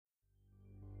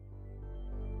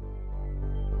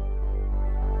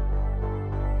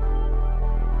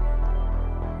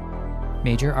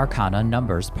Major Arcana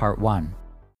Numbers Part 1.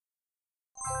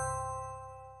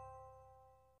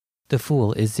 The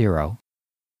Fool is 0.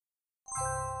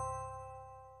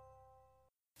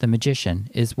 The Magician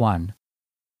is 1.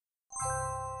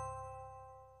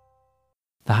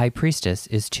 The High Priestess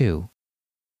is 2.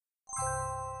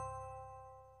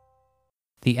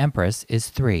 The Empress is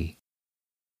 3.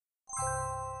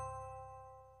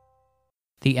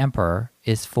 The Emperor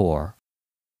is 4.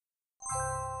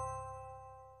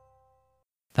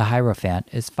 The Hierophant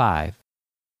is 5.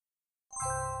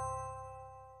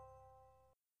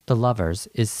 The Lovers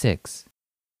is 6.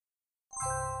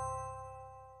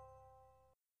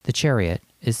 The Chariot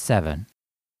is 7.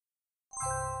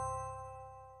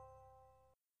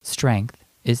 Strength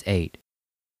is 8.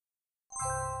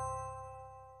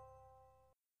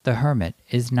 The Hermit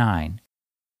is 9.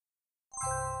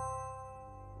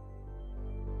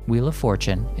 Wheel of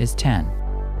Fortune is 10.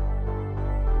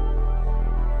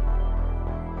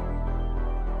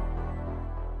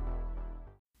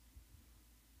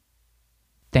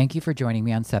 Thank you for joining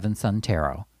me on 7 Sun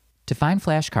Tarot. To find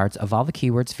flashcards of all the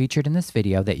keywords featured in this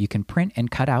video that you can print and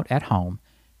cut out at home,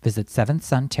 visit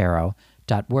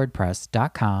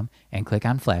 7thsuntarot.wordpress.com and click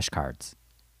on flashcards.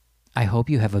 I hope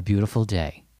you have a beautiful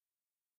day.